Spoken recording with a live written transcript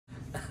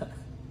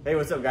Hey,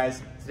 what's up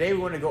guys? Today we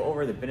want to go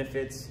over the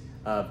benefits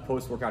of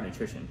post-workout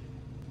nutrition.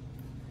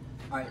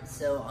 Alright,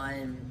 so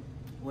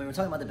when we're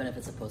talking about the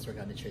benefits of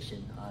post-workout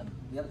nutrition,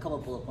 we have a couple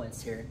of bullet points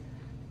here.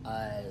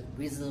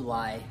 Reasons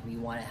why we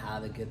want to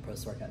have a good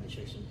post-workout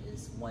nutrition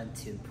is one,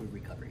 to improve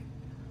recovery.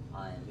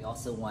 We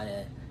also want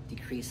to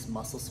decrease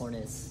muscle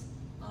soreness.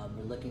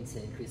 We're looking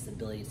to increase the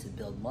ability to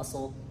build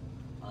muscle.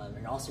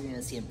 And also you're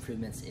going to see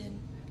improvements in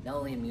not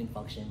only immune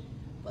function,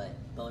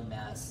 but bone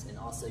mass and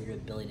also your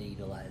ability to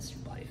utilize your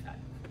body fat.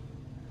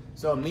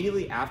 So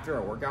immediately after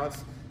our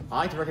workouts, I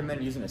like to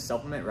recommend using a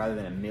supplement rather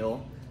than a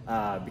meal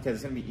because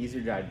it's going to be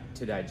easier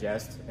to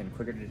digest and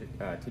quicker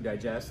to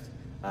digest.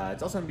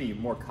 It's also going to be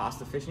more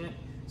cost efficient.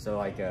 So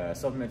like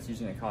supplements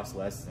usually going to cost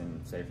less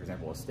than, say, for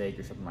example, a steak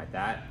or something like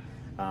that.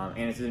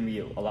 And it's going to be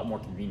a lot more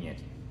convenient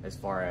as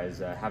far as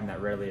having that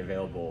readily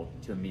available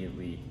to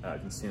immediately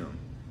consume.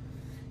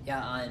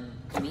 Yeah,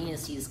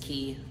 convenience is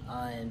key.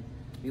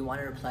 We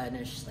want to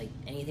replenish like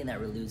anything that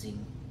we're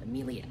losing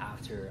immediately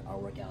after our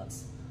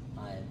workouts.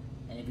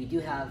 And if we do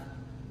have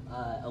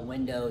a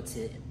window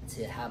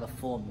to have a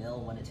full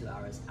meal 1 to 2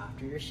 hours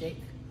after your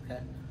shake, okay,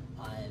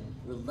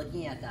 we're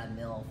looking at that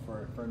meal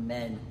for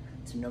men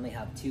to normally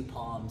have 2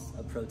 palms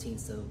of protein,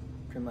 so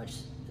pretty much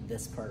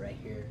this part right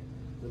here.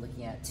 We're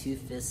looking at 2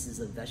 fists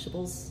of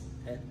vegetables,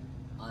 okay,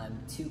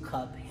 2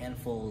 cup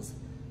handfuls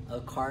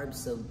of carbs,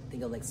 so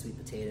think of like sweet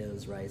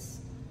potatoes, rice,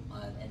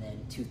 and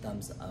then 2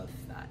 thumbs of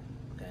fat.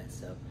 Okay,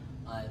 so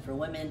for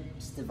women,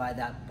 just divide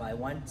that by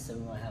 1. So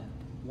we want to have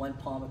 1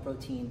 palm of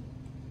protein,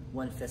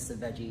 1 fist of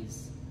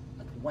veggies,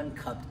 1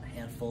 cup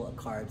handful of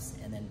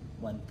carbs, and then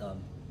 1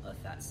 thumb of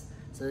fats.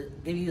 So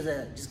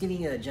just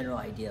giving you a general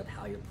idea of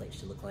how your plate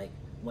should look like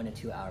 1 to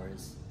 2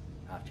 hours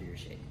after your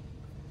shake.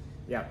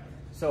 Yeah.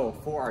 So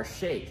for our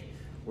shake,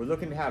 we're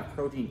looking to have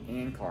protein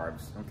and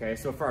carbs. Okay.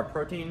 So for our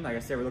protein, like I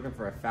said, we're looking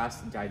for a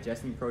fast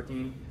digesting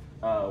protein.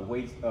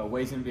 Whey's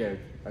gonna be a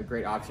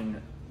great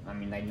option. I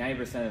mean, like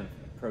 90% of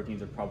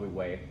proteins are probably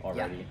whey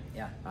already.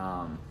 Yeah.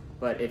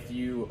 But if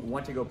you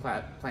want to go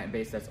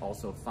plant-based, that's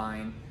also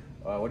fine.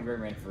 What do you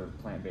recommend for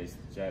plant-based?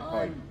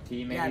 Probably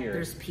pea, maybe? Yeah,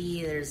 there's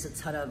pea. There's a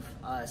ton of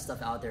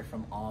stuff out there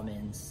from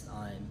almonds.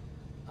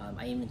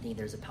 I even think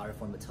there's a powder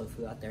form of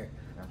tofu out there.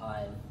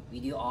 Yeah. We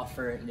do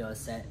offer,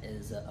 Ascent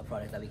is a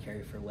product that we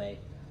carry for whey.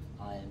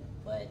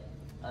 But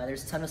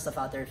there's a ton of stuff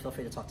out there. Feel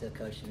free to talk to a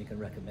coach, and we can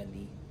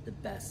recommend the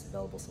best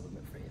available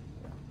supplement for you.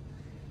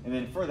 And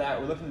then for that,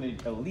 we're looking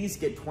to at least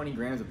get 20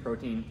 grams of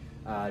protein,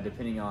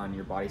 depending on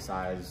your body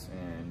size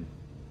and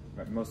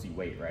mostly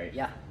weight, right?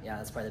 Yeah,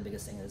 that's probably the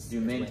biggest thing. Do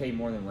men take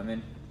more than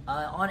women?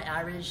 On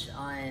average,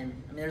 I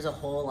mean, there's a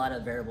whole lot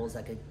of variables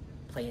that could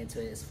play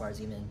into it as far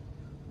as even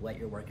what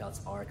your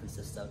workouts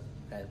consist of.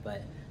 Okay,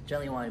 but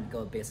generally you want to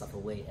go based off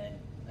of weight, and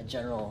a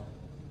general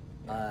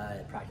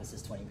practice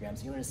is 20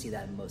 grams. You want to see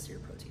that in most of your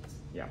proteins.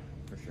 Yeah,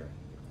 for sure.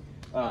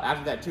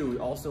 After that too, we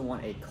also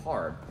want a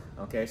carb.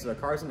 Okay, so the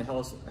carbs going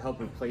to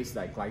help replace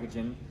that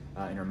glycogen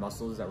in our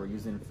muscles that we're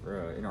using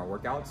in our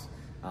workouts.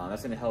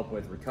 That's going to help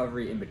with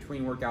recovery in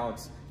between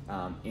workouts,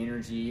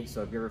 energy.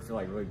 So if you ever feel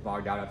like really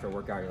bogged out after a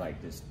workout, you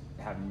like just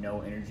have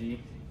no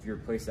energy, if you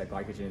replace that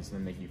glycogen, it's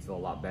going to make you feel a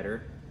lot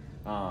better.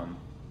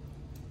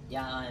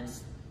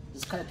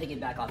 Just kind of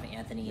piggyback off of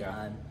Anthony.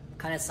 Yeah.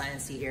 Kind of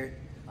sciencey here.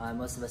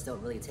 Most of us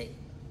don't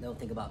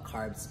think about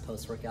carbs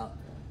post-workout.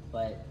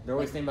 But they're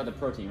always thinking about the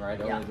protein, right?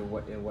 They're always the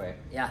way.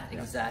 Yeah,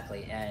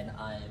 exactly. And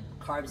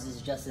carbs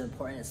is just as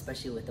important,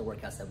 especially with the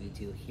workouts that we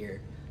do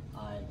here,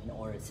 in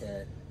order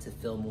to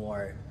feel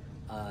more,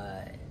 feel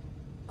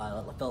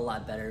a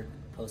lot better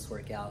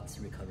post-workout,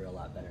 to recover a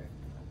lot better.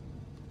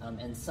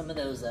 And some of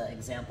those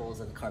examples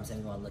of the carbs that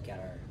we want to look at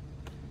are.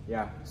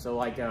 Yeah. So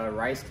like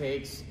rice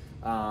cakes,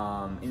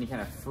 any kind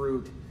of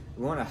fruit.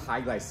 We want a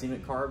high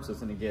glycemic carb, so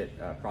it's going to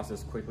get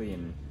processed quickly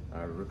and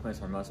replenish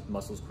our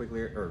muscles quickly,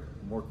 or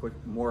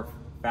more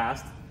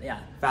fast. Yeah.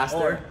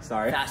 Faster.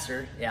 Sorry.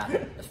 Faster.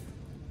 Yeah.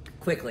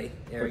 Quickly.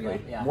 There we go.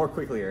 Yeah. More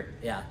quicklier.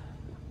 Yeah.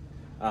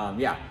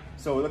 Yeah.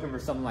 So we're looking for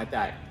something like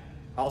that.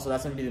 Also,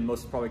 that's going to be the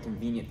most probably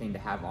convenient thing to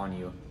have on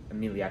you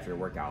immediately after your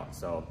workout.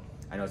 So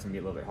I know it's going to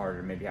be a little bit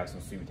harder to maybe have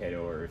some sweet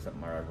potato or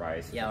something, or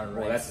rice. Yeah, or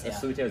rice. Well,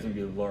 sweet potato is going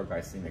to be lower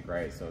glycemic,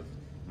 right? So it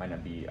might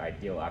not be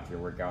ideal after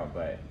your workout,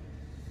 but.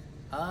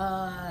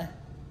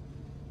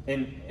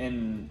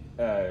 In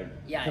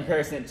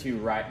comparison to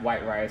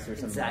white rice or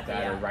something like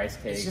that, or rice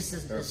cake, it's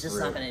just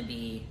not going to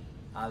be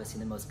obviously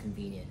the most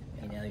convenient.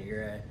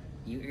 Yeah.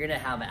 You're going to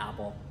have an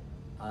apple,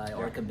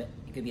 or it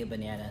could be a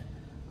banana.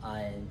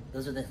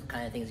 Those are the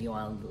kind of things you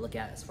want to look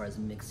at as far as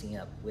mixing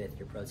up with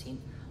your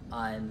protein.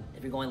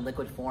 If you're going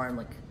liquid form,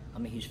 like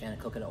I'm a huge fan of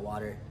coconut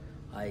water,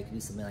 you can do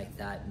something like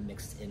that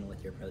mixed in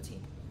with your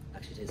protein.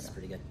 Actually tastes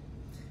pretty good.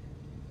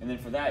 And then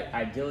for that,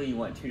 ideally you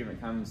want 2 different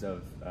kinds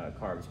of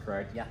carbs,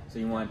 correct? Yeah. So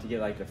you want to get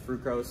like the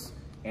fructose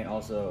and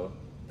also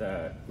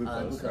the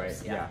glucose,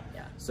 right? Yeah.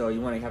 So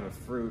you want to have a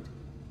fruit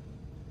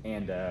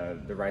and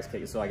the rice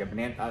cake. So like a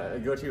banana, a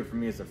go-to for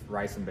me is a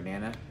rice and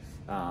banana.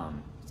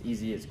 It's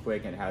easy, it's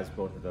quick, and it has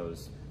both of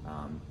those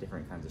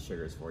different kinds of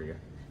sugars for you.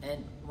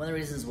 And one of the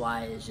reasons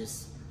why is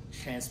just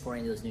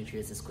transporting those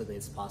nutrients as quickly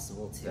as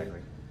possible to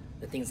Exactly.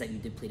 the things that you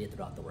depleted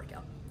throughout the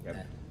workout. Yep.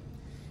 Okay.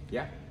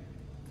 Yeah.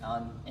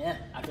 And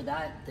after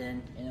that,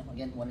 then,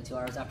 again, 1 to 2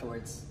 hours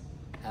afterwards,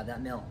 have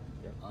that meal.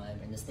 Yep.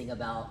 And just think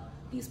about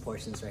these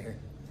portions right here.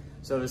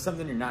 So if there's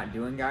something you're not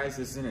doing, guys,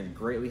 this is going to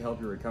greatly help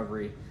your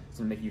recovery. It's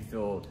going to make you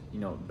feel,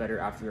 better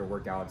after your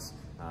workouts,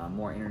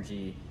 more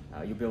energy.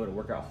 You'll be able to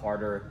work out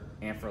harder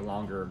and for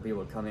longer, be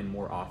able to come in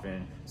more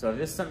often. So if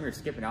this is something you're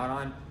skipping out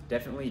on,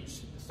 definitely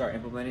start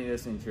implementing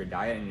this into your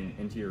diet and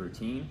into your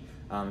routine.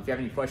 If you have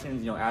any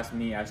questions, ask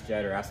me, ask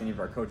Jed, or ask any of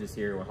our coaches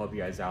here. We'll help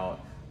you guys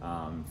out.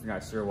 If you're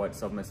not sure what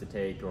supplements to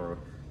take or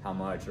how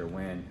much or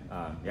when,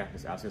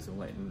 just ask us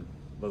and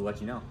we'll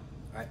let you know.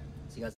 All right, see you guys.